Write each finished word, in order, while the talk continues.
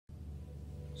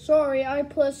Sorry, I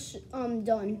plus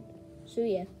done. So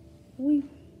yeah.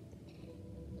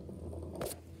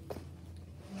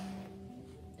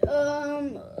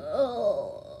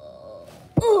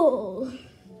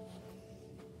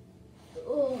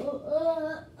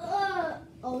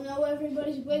 Oh no,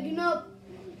 everybody's waking up.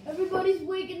 Everybody's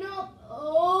waking up.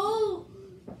 Oh.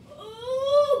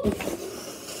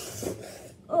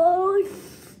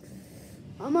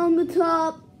 I'm on the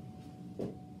top.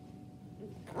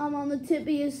 I'm on the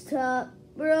tippiest top.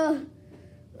 Bruh.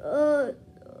 Oh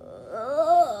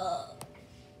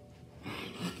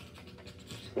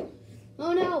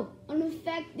no, I'm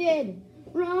infected.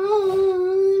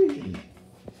 Run.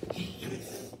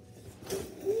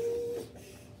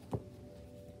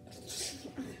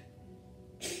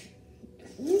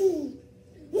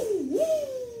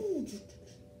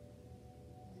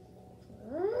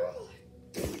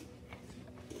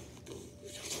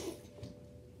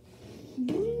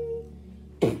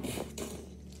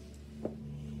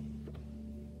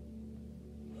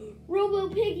 Robo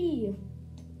Piggy.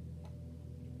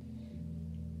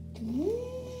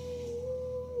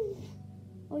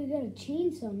 Oh, you got a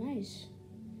chainsaw, nice.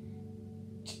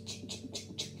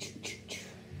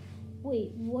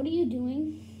 Wait, what are you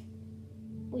doing?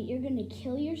 Wait, you're gonna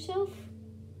kill yourself?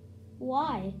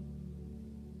 Why?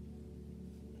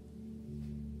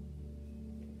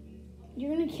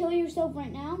 You're gonna kill yourself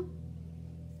right now?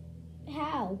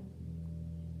 How?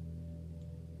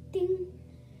 Ding.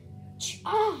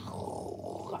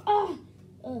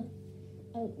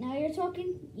 Now you're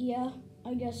talking? Yeah,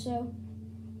 I guess so.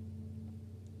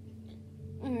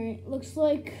 Alright, looks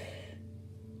like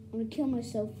I'm gonna kill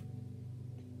myself.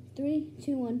 3,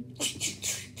 2, 1.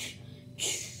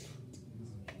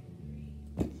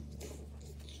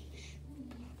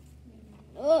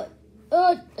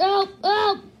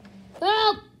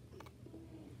 Help!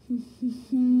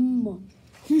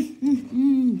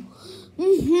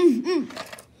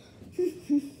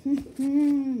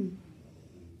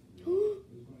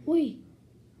 Wait.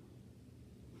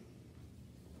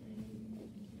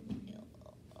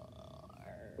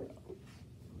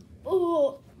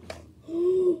 Oh.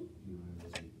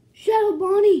 Shadow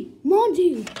Bonnie,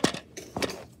 Monty.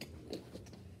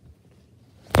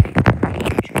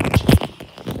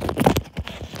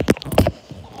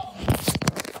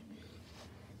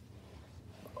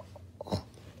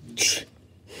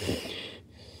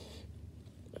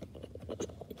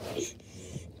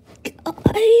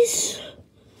 Guys,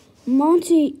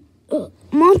 Monty.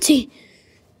 Monty.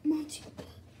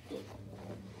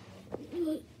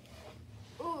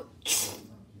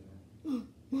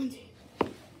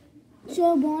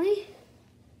 Shadow Bonnie.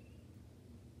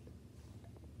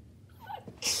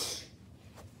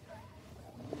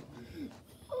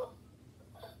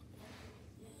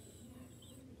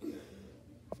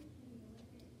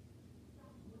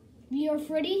 You're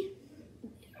Freddy?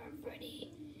 You're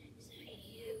Freddy. Is that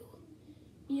you?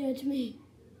 Yeah, it's me.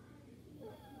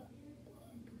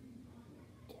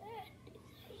 Dad, is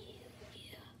that you?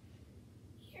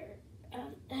 Yeah.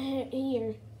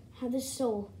 Here. Have this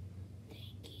soul.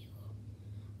 Thank you.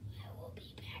 I will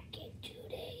be back in 2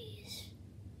 days.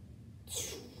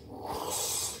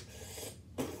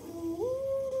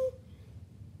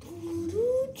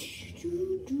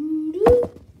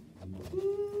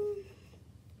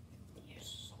 Your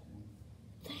soul.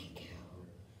 Thank you.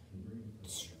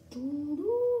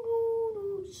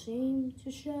 Same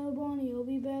to Shadow Bonnie. I'll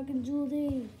be back in 2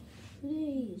 days. 2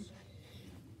 days.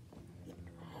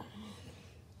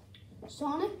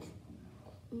 Sonic?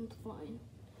 I'm fine.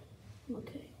 I'm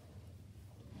okay.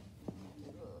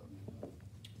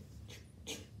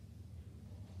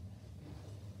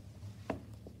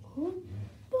 Boom.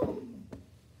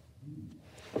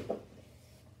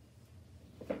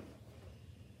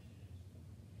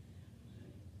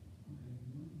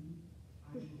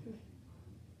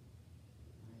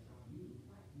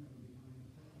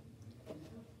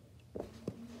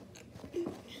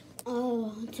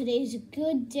 Oh, today's a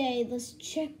good day. Let's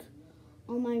check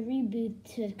on my reboot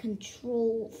to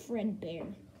control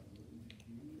Fredbear.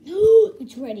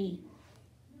 It's ready.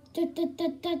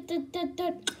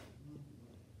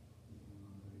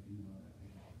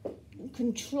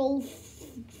 Control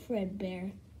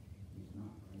Fredbear.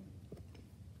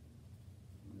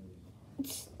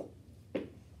 It's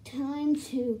time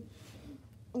to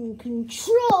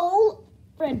control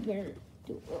Fredbear.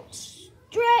 Do a little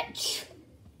stretch.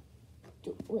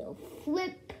 Do a little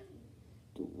flip.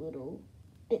 Do a little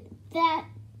bit of that.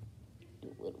 Do a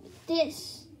little bit of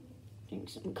this. Drink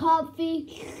some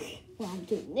coffee while I'm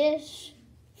doing this.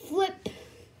 Flip.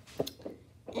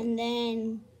 And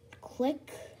then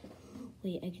click.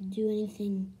 Wait, I can do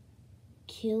anything.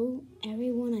 kill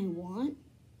everyone I want.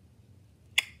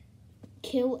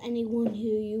 Kill anyone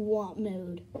who you want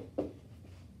mode.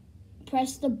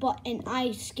 Press the button.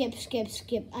 I skip.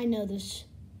 I know this.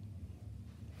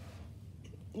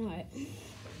 Alright.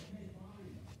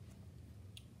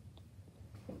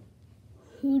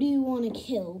 Who do you want to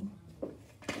kill?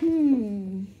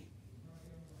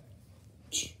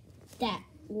 That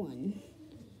one.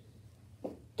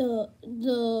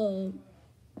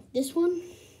 This one?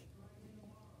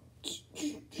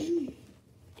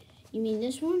 You mean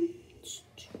this one?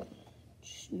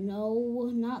 No,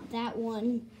 not that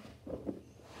one.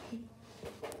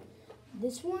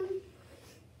 This one?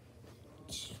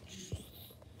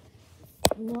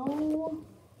 No.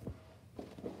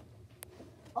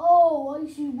 Oh, I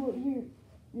see what you're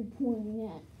pointing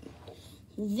at.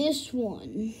 This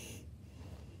one.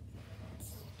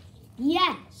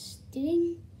 Yes,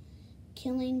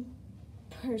 killing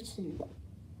person.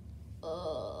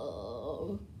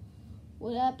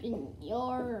 What happened?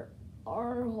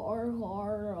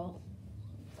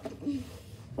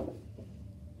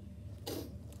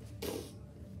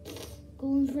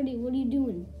 Golden Freddy, what are you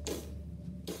doing?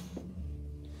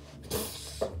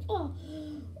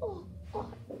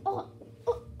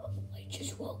 I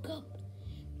just woke up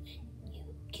and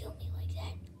you killed me like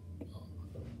that. Oh,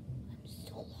 I'm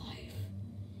still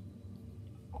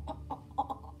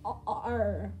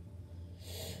alive.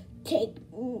 Take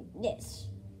this.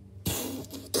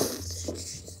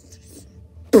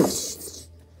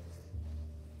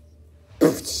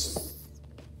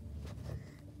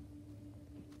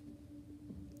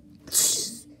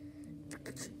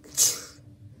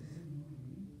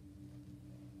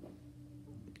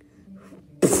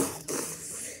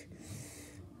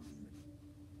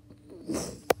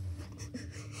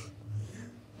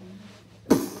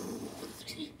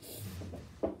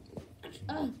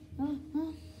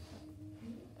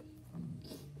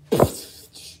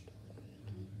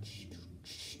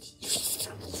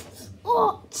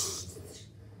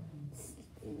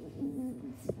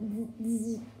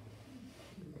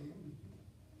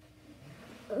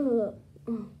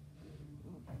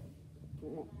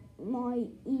 My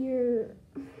ear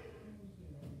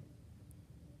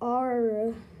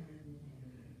are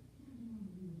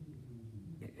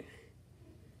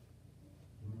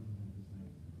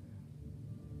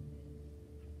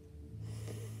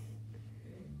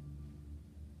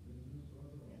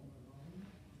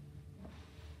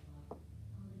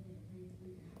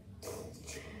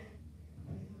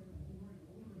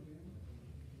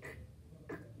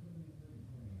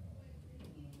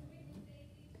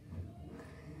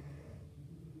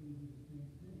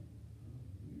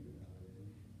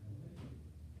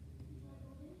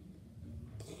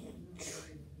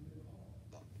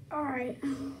all right.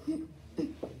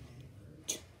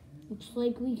 Looks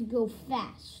like we could go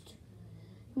fast.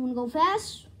 You want to go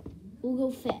fast? We'll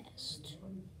go fast.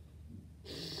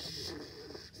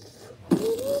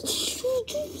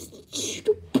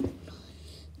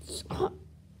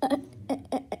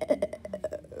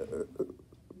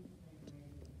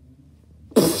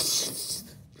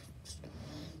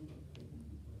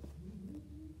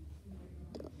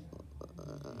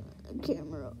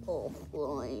 Camera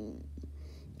offline.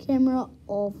 Camera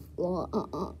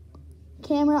offline.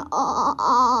 Camera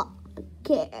off.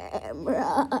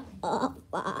 Camera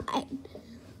offline.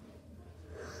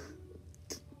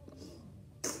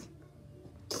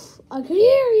 I can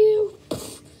hear you.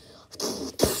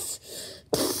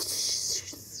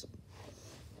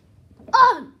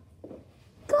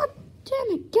 God damn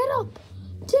it! Get up.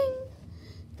 Ding.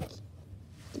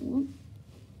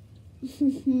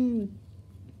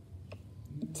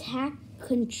 Attack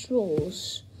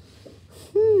controls.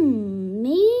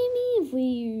 Maybe if we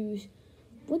use...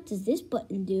 What does this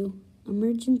button do?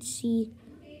 Emergency...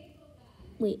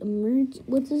 Wait,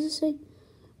 what does it say?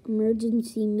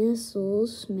 Emergency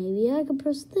missiles. Maybe I can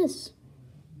press this.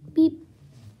 Beep.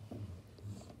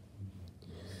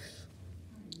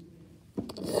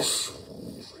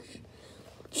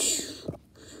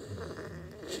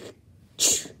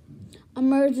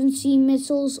 Emergency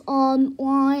missiles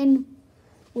online.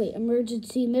 Wait,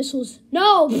 emergency missiles.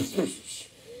 No!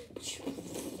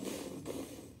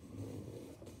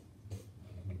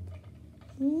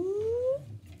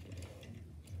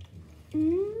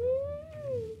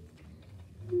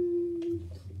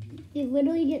 They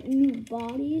literally get new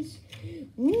bodies.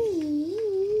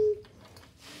 You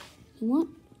want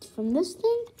from this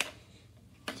thing?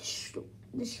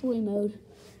 Destroy mode.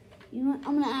 You know what?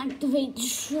 I'm gonna activate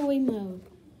destroy mode.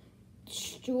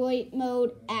 Destroy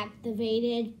mode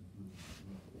activated.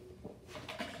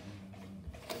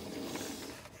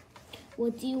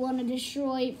 What do you want to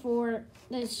destroy for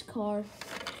this car?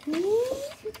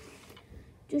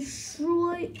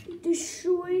 Destroy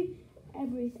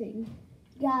everything.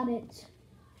 Got it.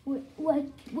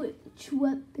 Which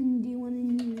weapon do you want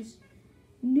to use?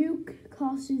 Nuke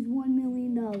costs $1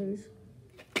 million.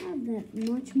 I have that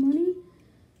much money.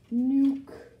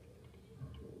 Nuke.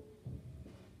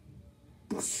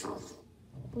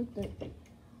 What the?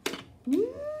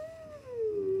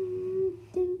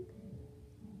 Ding.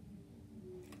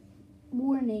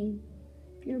 Warning.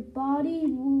 Your body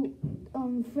will,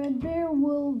 Fredbear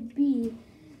will be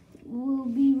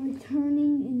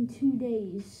returning in 2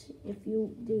 days if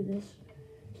you do this.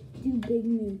 Do big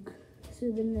nuke, so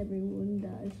then everyone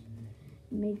dies.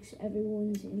 Makes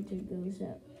everyone's enter goes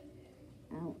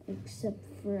out except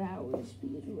for ours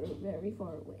because we're very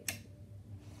far away.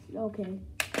 Okay.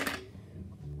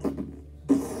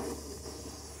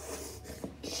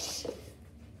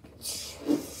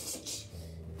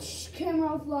 Camera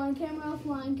offline, camera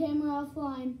offline, camera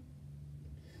offline.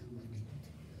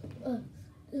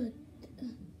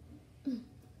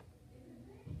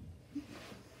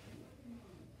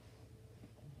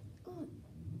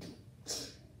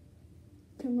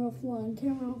 Camera offline,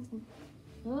 camera offline.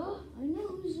 Oh, I know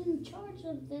who's in charge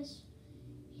of this.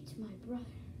 It's my brother.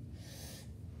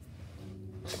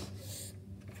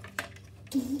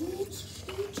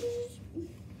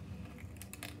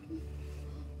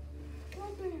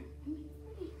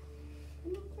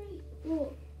 I'm afraid.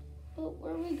 Well,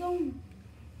 where are we going?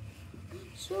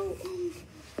 So,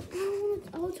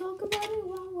 I'll talk about it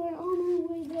while we're on our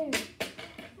way there.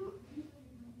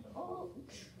 Oh,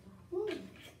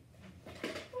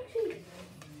 actually,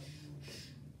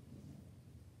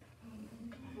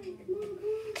 hey, come on.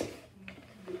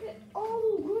 Oh,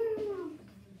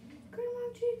 Grandma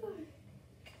Chica.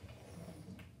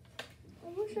 I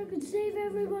wish I could save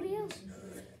everybody else.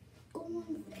 Go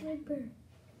on, Fredbear.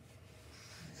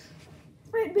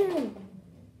 Fredbear!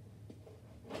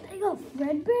 They got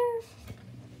Fredbear?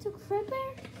 Took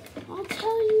Fredbear? I'll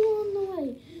tell you on the way.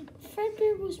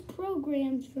 Fredbear was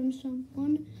programmed from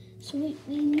someone, so we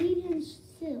need him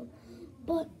still.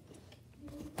 But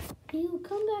he'll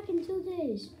come back in 2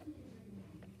 days.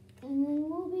 And then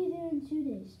we'll be there in 2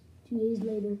 days. 2 days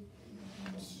later.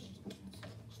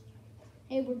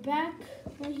 Hey, we're back.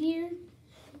 We're here.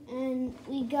 And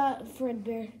we got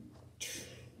Fredbear.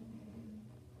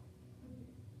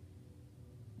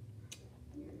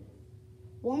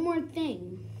 One more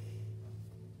thing.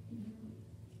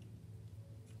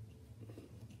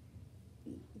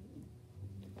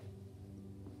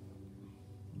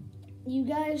 You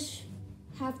guys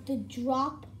have to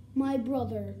drop my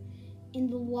brother in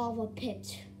the lava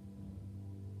pit.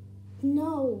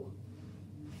 No.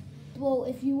 Well,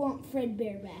 if you want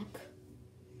Fredbear back.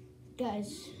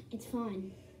 Guys, it's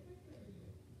fine.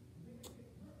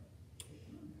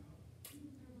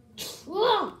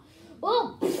 Whoa!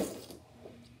 Whoa!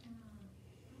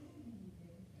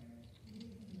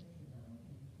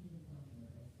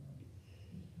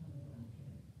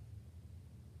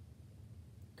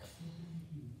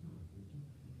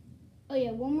 Oh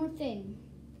yeah, one more thing.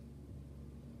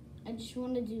 I just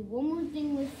want to do one more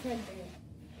thing with Fredbear,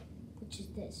 which is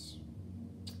this.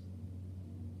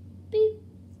 Beep.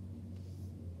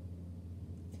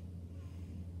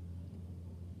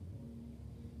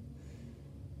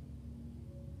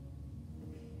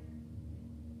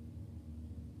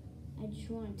 I just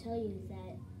want to tell you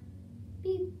that,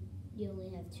 beep, you only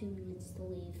have 2 minutes to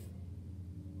leave.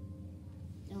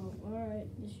 Oh, alright,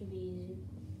 this should be easy.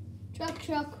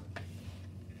 Truck.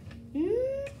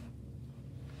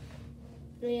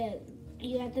 So yeah,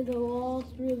 you have to go all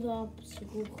through the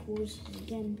obstacle courses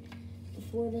again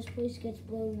before this place gets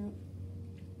blown up.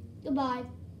 Goodbye.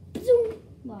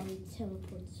 Wow, we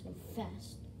teleport so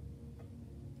fast.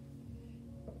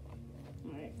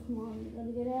 Alright, come on, we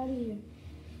gotta get out of here.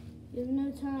 You have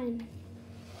no time.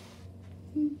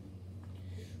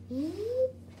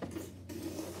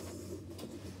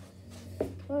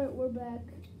 Alright, we're back.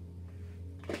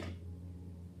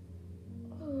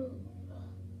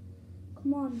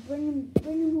 Come on, bring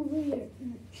him over here.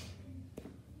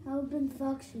 How have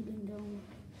Foxy been doing?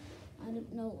 I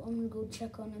don't know. I'm gonna go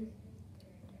check on him.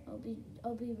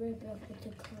 I'll be right back with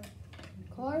the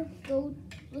car.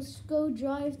 Let's go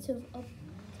drive to up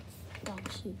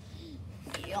Foxy.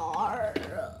 Yar.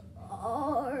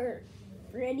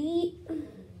 Ready?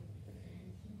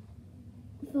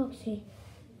 Foxy,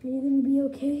 are you gonna be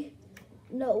okay?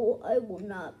 No, I will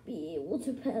not be able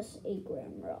to pass a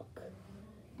Gram Rock.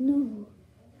 No.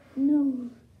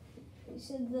 They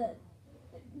said that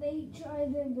they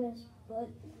tried their best, but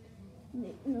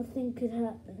nothing could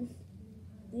happen.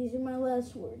 These are my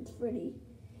last words, Freddie.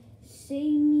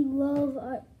 Say me love,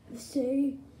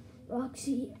 say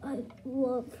Roxy, I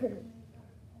love her.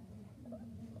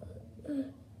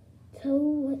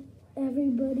 Tell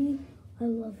everybody I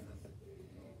love them.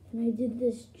 And I did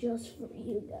this just for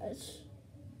you guys.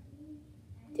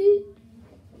 Doot,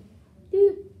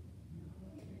 doot,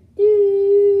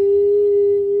 doot.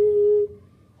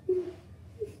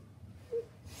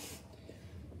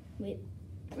 Wait,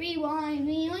 rewind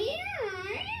me.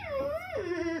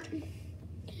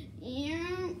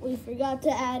 We forgot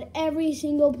to add every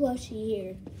single plushie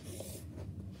here.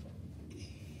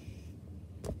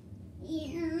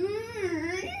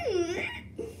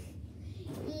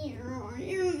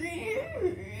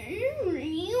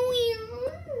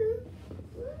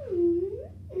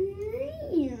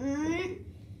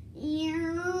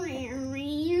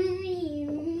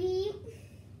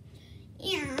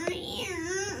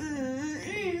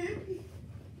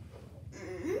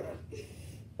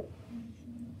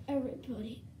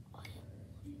 Everybody, I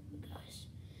love you guys.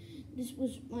 This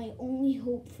was my only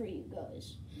hope for you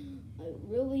guys. I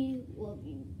really love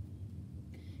you.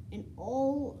 And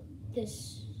all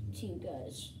this to you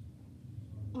guys.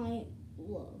 I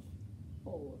love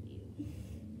all of you.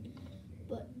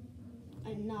 But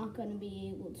I'm not going to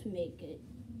be able to make it.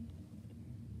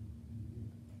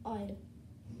 I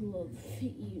love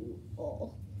you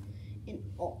all. And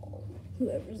all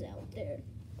whoever's out there.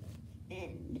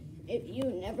 And if you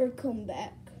never come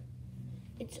back,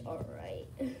 it's alright.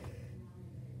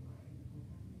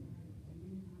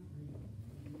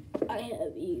 I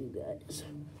have you guys.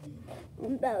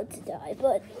 I'm about to die,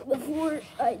 but before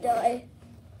I die,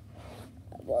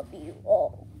 I love you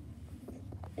all.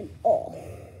 And all.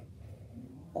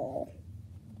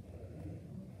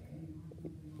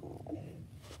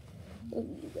 Love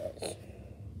you guys.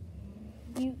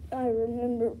 I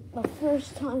remember the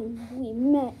first time we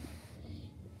met,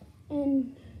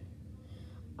 and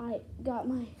I got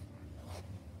my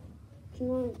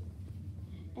joint,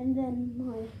 and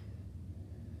then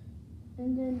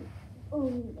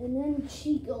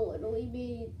Chico literally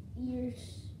made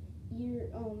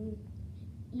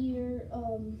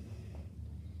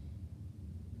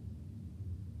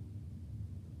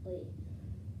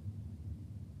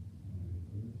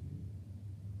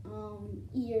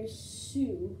ear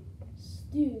stew.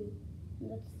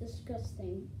 That's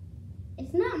disgusting.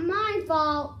 It's not my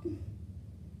fault,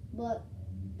 but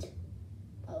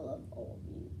I love all of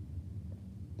you.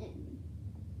 And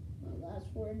my last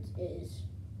words is,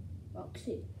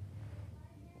 Roxy,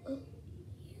 will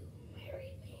you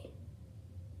marry me?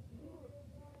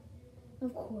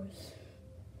 Of course.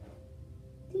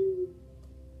 Ding.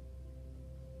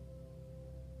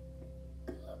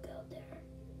 Good luck out there.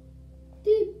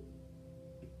 Beep.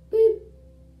 Beep.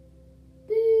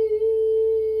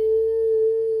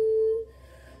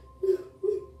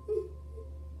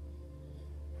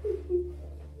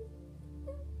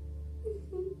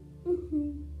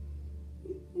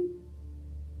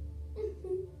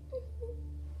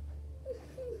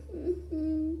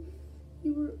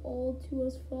 You were all to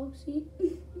us, Foxy.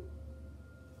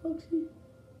 Foxy,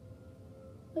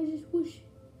 I just wish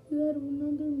you had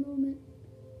another moment.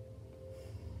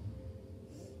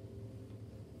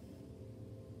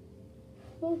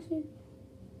 Foxy.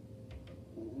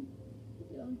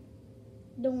 Yeah.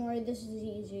 Don't worry, this is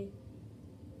easy.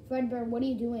 Fredbear, what are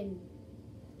you doing?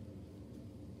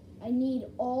 I need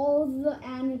all the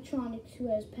animatronics who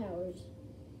has powers.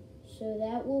 So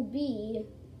that will be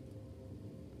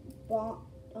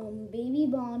Baby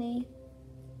Bonnie,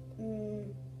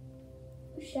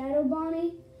 Shadow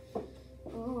Bonnie,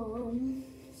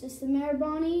 Sister Mare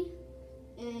Bonnie,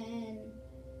 and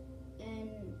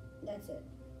that's it.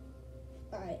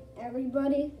 Alright,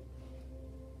 everybody,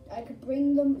 I could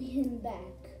bring him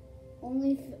back.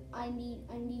 Only if I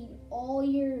need all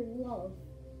your love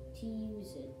to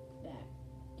use it back.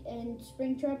 And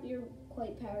Springtrap, you're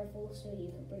quite powerful, so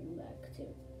you can bring him back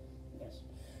too, I guess.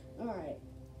 Alright.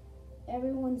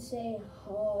 Everyone say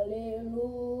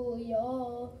hallelujah,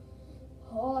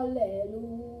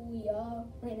 hallelujah,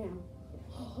 right now.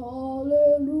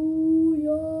 Hallelujah,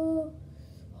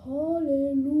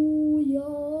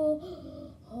 hallelujah,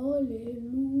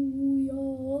 hallelujah,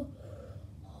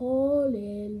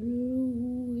 hallelujah,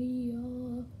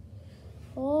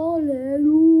 hallelujah,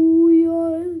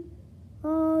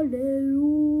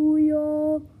 hallelujah,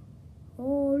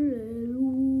 hallelujah.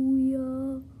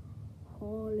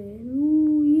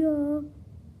 Hallelujah.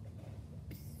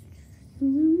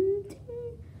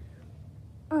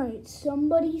 Alright,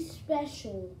 somebody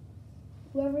special.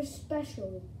 Whoever's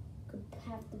special could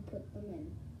have to put them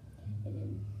in. And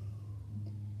then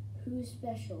who's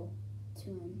special? to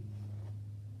him.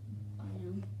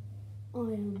 I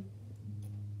am.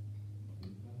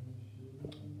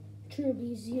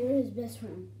 Kirby's here, his best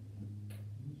friend.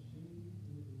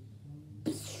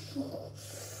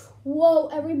 Whoa,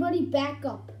 everybody back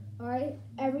up. Alright?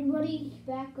 Everybody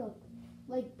back up.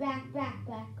 Like back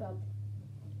up.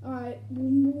 Alright.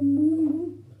 Boom, boom, boom,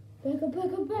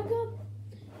 boom. Back up.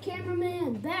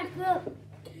 Cameraman, back up.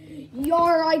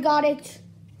 Yar, I got it.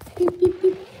 Beep, beep,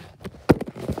 beep.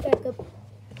 Back up.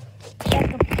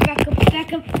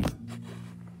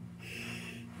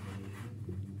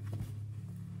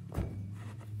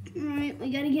 Alright,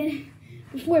 we gotta get it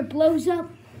before it blows up.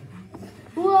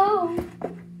 Whoa!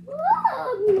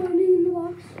 I'm landing in the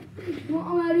box. Well,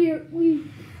 I'm out of here.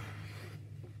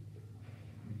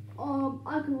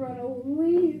 I can run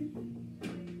away.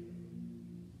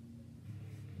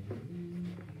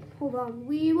 Hold on.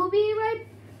 We will be right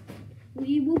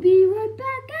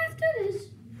back after this.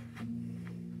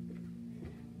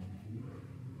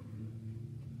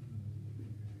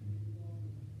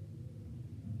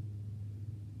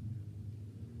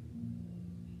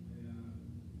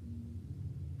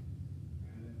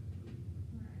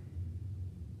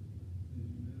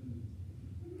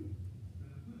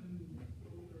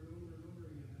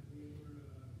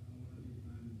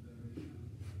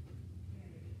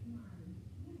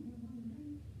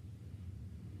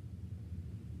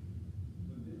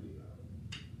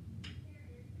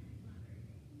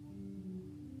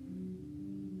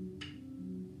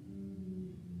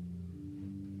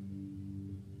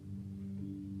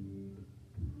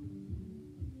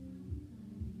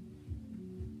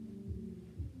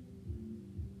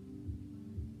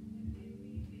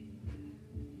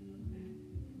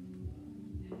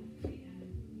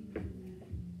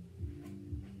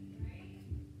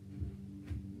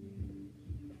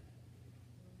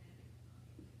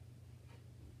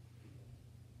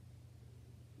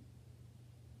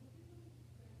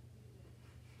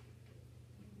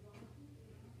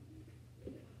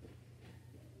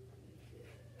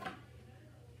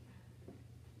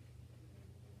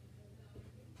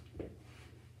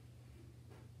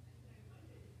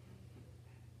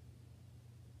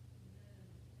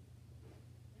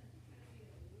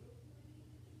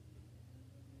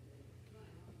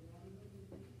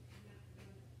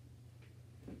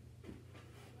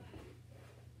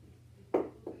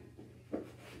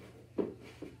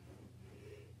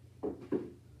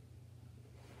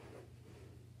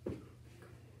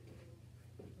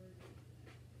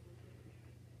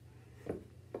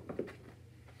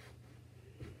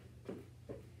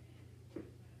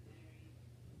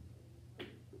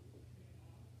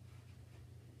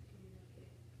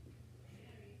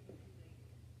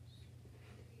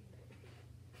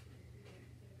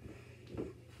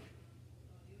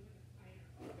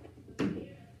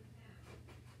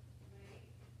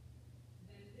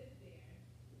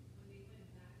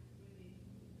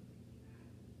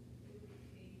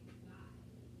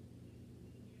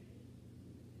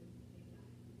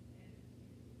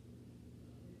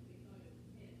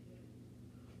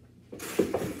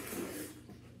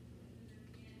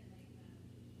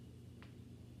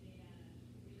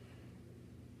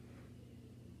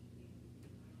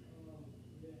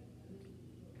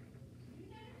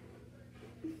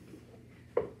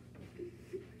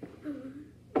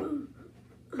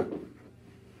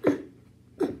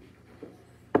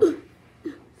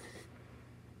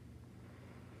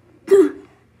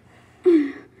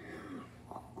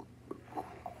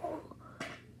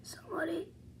 Somebody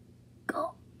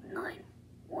call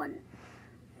 911.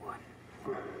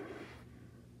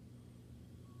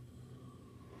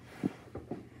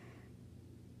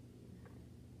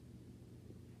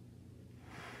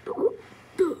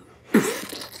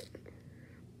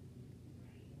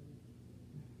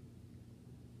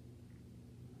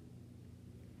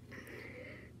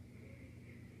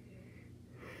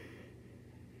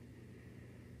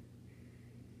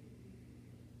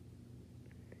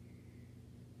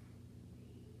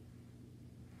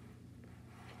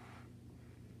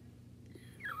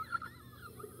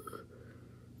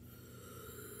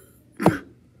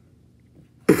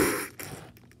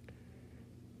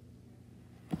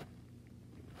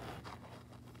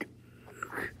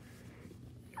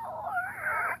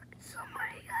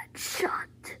 Shot.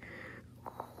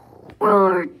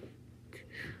 Or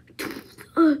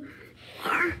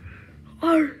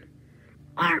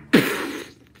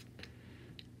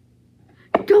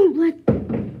don't let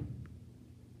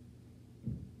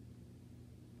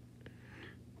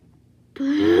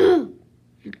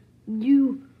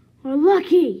you are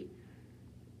lucky.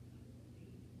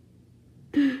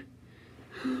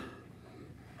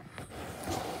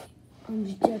 I'm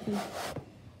just checking.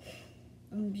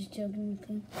 just joking with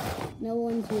you. No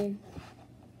one's here.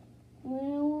 You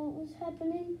know what was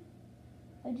happening?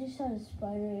 I just saw a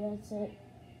spider, that's it.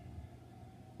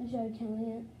 I tried killing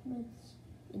it, but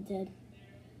it's dead.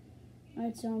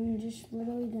 Alright, so I'm just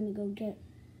literally gonna go get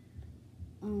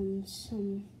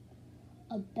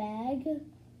a bag,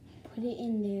 put it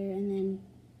in there, and then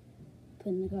put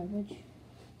in the garbage.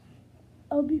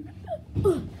 I'll be right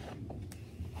back.